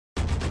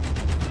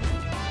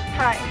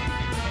Hi,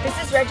 this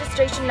is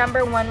registration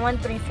number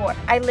 1134.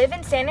 I live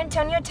in San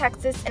Antonio,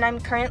 Texas, and I'm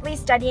currently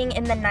studying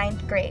in the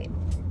 9th grade.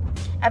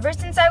 Ever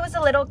since I was a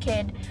little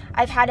kid,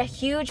 I've had a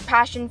huge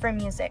passion for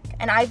music,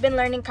 and I've been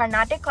learning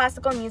Carnatic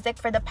classical music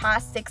for the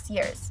past 6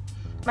 years.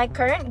 My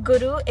current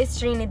guru is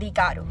Srinidhi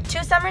Garu.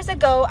 2 summers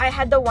ago, I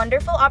had the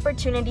wonderful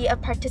opportunity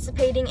of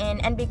participating in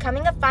and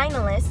becoming a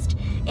finalist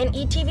in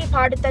ETV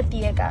Padata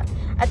Tiyaga,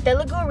 a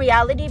Telugu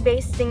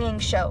reality-based singing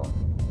show.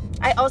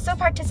 I also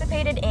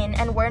participated in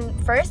and won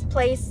first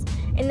place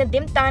in the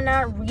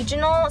Dimtana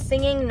regional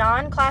singing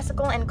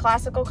non-classical and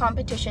classical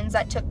competitions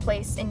that took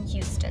place in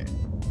Houston.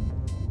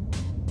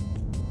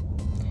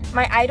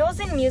 My idols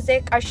in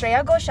music are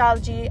Shreya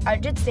Ghoshalji,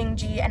 Arjit Singh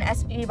Ji, and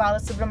S.P.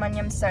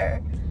 Balasubramaniam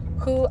Sir,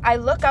 who I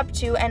look up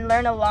to and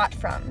learn a lot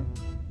from.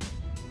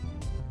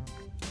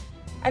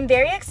 I'm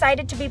very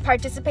excited to be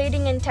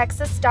participating in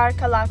Texas Star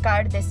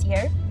Kalakaar this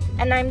year,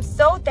 and I'm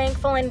so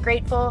thankful and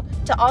grateful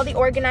to all the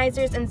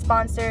organizers and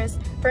sponsors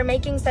for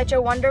making such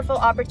a wonderful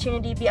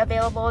opportunity be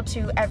available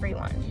to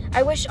everyone.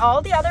 I wish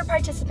all the other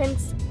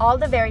participants all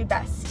the very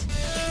best.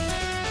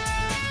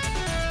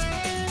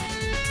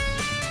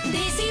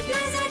 Desi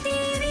Plaza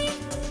TV,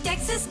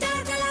 Texas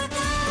Star